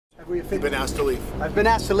You've been asked to leave. I've been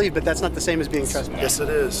asked to leave, but that's not the same as being trespassed. Yes, it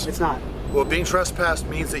is. It's not. Well, being trespassed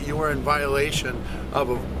means that you are in violation of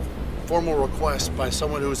a formal request by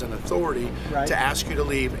someone who is an authority to ask you to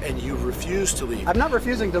leave, and you refuse to leave. I'm not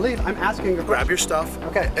refusing to leave. I'm asking a question. Grab your stuff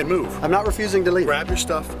and move. I'm not refusing to leave. Grab your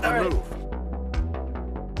stuff and move.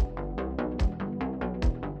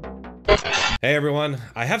 Hey everyone,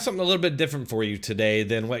 I have something a little bit different for you today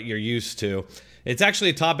than what you're used to. It's actually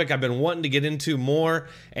a topic I've been wanting to get into more,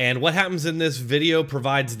 and what happens in this video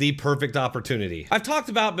provides the perfect opportunity. I've talked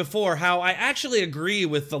about before how I actually agree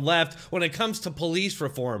with the left when it comes to police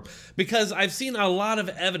reform, because I've seen a lot of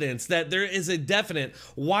evidence that there is a definite,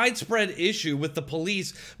 widespread issue with the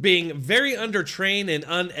police being very undertrained and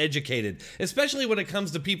uneducated, especially when it comes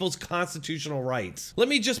to people's constitutional rights. Let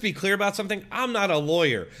me just be clear about something. I'm not a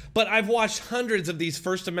lawyer, but I've watched hundreds of these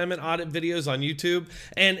First Amendment audit videos on YouTube,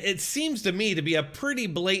 and it seems to me to be a pretty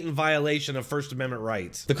blatant violation of First Amendment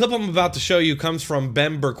rights. The clip I'm about to show you comes from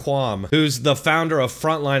Bergquam, who's the founder of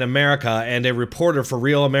Frontline America and a reporter for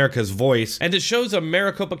Real America's Voice, and it shows a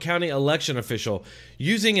Maricopa County election official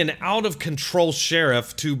using an out-of-control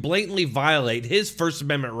sheriff to blatantly violate his First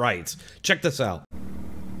Amendment rights. Check this out.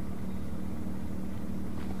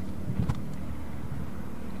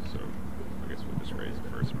 So, I guess we'll just raise the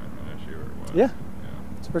First Amendment issue, or what? Yeah.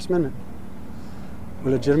 It's First Amendment.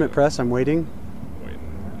 Legitimate press, I'm waiting.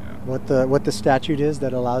 What the statute is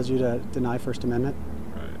that allows you to deny First Amendment?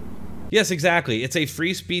 Right. Yes, exactly. It's a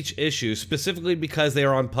free speech issue, specifically because they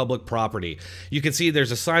are on public property. You can see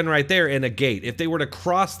there's a sign right there and a gate. If they were to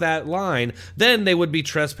cross that line, then they would be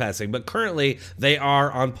trespassing, but currently they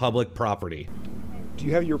are on public property. Do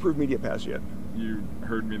you have your approved media pass yet? You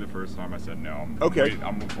heard me the first time. I said no.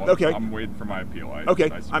 I'm waiting for my appeal.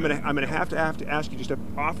 I'm gonna have to ask you to step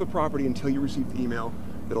off the property until you receive the email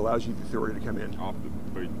that allows you the authority to come in.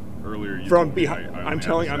 Earlier you from behind.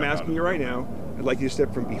 I'm asking you right now. I'd like you to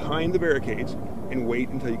step from behind the barricades and wait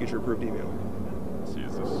until you get your approved email.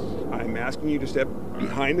 I'm asking you to step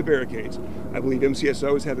behind the barricades. I believe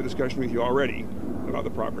MCSO has had the discussion with you already about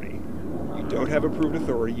the property. You don't have approved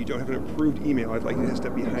authority. You don't have an approved email. I'd like you to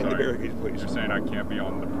step behind the barricades, please. You're saying I can't be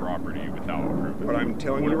on the property without approved. But I'm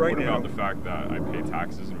telling you right now. What about the fact that I pay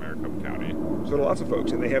taxes in Maricopa County? So do lots of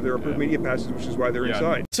folks, and they have their approved media passes, which is why they're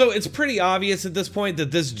inside. So it's pretty obvious at this point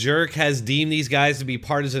that this jerk has deemed these guys to be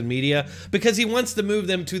partisan media because he wants to move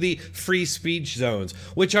them to the free speech zones,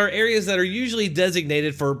 which are areas that are usually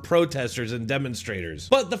designated for protesters and demonstrators.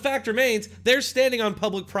 But the fact remains, they're standing on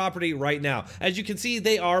public property right now. As you can see,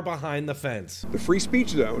 they are behind the fence. The free speech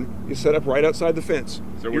zone is set up right outside the fence.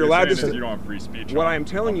 So you're allowed to. You don't have free speech. What I am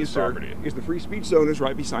telling you, sir, is the free speech zone is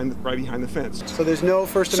right behind the fence. So there's no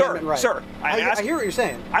First Amendment right. Sir, I hear what you're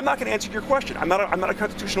saying. I'm not going to answer your question. I'm not a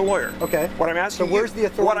constitutional lawyer. Okay. What I'm asking. So where's the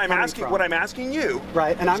authority? What I'm asking you.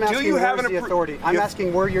 Right, and I'm asking where's the authority. I'm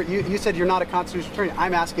asking where you said you're not a constitutional attorney.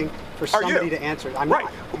 I'm asking for somebody to answer. I'm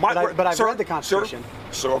not. But I've read the Constitution.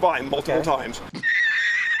 So have I multiple times.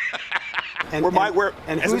 And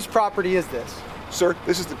whose property is this? Sir,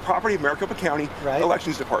 this is the property of Maricopa County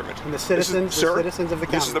Elections Department. And the citizens of the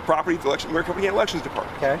county. This is the property of the Maricopa County Elections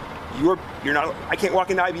Department. Okay. You're not. I can't walk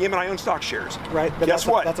into IBM and I own stock shares. Right. But guess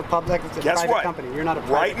what? That's a private company. You're not a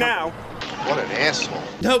private company. Right now. What an asshole.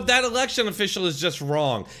 No, that election official is just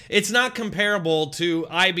wrong. It's not comparable to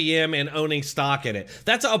IBM and owning stock in it.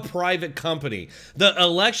 That's a private company. The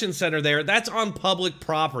election center there, that's on public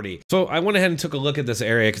property. So I went ahead and took a look at this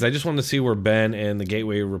area because I just wanted to see where Ben and the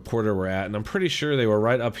Gateway reporter were at. And I'm pretty sure they were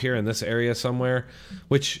right up here in this area somewhere,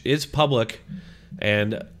 which is public.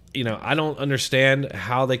 And you know, I don't understand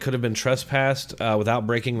how they could have been trespassed without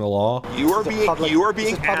breaking the law. You are being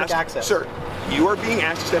asked, sir. You are being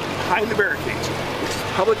asked to step behind the barricades, which is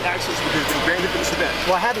public access because it's been granted for this event.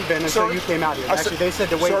 Well, I hadn't been until you came out here. Actually, they said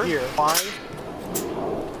to wait here. Why?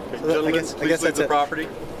 So I guess that's the property.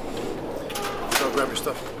 So grab your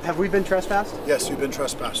stuff. Have we been trespassed? Yes, you've been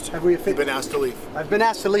trespassed. Have we? You've been asked to leave. I've been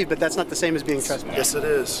asked to leave, but that's not the same as being trespassed. Yes, it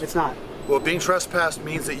is. It's not. Well, being trespassed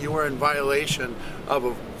means that you are in violation of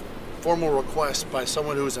a formal request by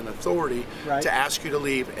someone who is an authority to ask you to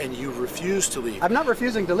leave, and you refuse to leave. I'm not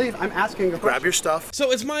refusing to leave. I'm asking a question. Grab your stuff. So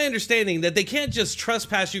it's my understanding that they can't just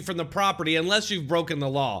trespass you from the property unless you've broken the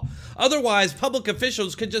law. Otherwise, public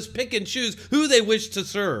officials could just pick and choose who they wish to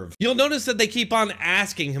serve. You'll notice that they keep on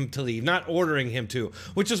asking him to leave, not ordering him to,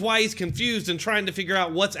 which is why he's confused and trying to figure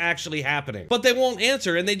out what's actually happening. But they won't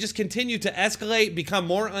answer, and they just continue to escalate, become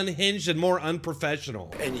more unhinged and more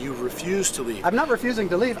unprofessional. And you refuse to leave. I'm not refusing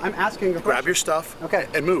to leave. I'm asking a question. Grab your stuff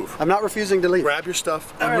and move. I'm not refusing to leave. Grab your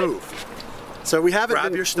stuff and move. So we haven't grab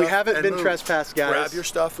been, your stuff we haven't and been move. trespassed, guys. Grab your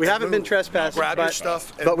stuff. We haven't been trespassed. Grab your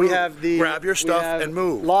stuff. And but move. we have the. Grab your stuff and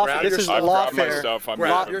move. This is lawfare.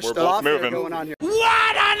 Grab your stuff. We're both moving. going on here.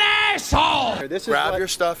 What an asshole! This is grab what, your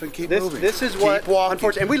stuff and keep moving. This is what.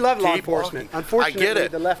 Unfortunately, and we love law enforcement. Unfortunately, I get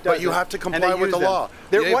it. The left but doesn't, you have to comply and they with the use them. law.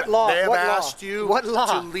 What law? They have What asked law? you What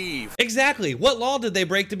law? to leave. Exactly. What law did they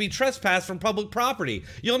break to be trespassed from public property?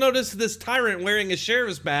 You'll notice this tyrant wearing a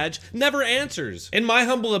sheriff's badge never answers. In my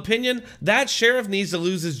humble opinion, that sheriff needs to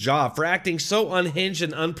lose his job for acting so unhinged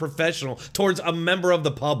and unprofessional towards a member of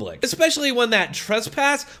the public, especially when that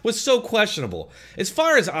trespass was so questionable. As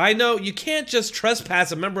far as I know, you can't just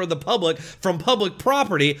trespass a member of the public from public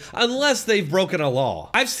property unless they've broken a law.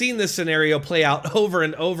 I've seen this scenario play out over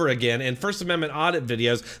and over again in First Amendment audit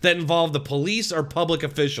videos that involve the police or public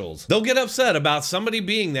officials. They'll get upset about somebody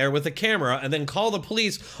being there with a camera and then call the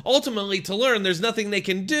police, ultimately to learn there's nothing they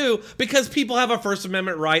can do because people have a First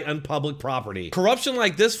Amendment right on public property. Corruption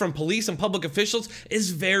like this from police and public officials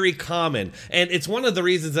is very common, and it's one of the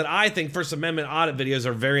reasons that I think First Amendment audit videos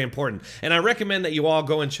are very important, and I recommend that you all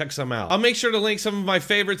go and check some out. I'll make sure to link some of my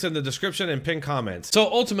favorites in the description and pin comments.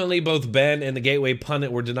 So ultimately, both Ben and the Gateway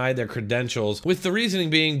Pundit were denied their credentials, with the reasoning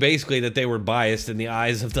being basically that they were biased in the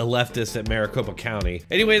eyes of the leftists at Maricopa County.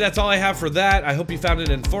 Anyway, that's all I have for that. I hope you found it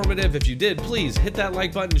informative. If you did, please hit that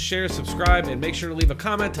like button, share, subscribe, and make sure to leave a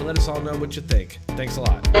comment to let us all know what you think. Thanks a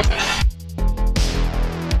lot.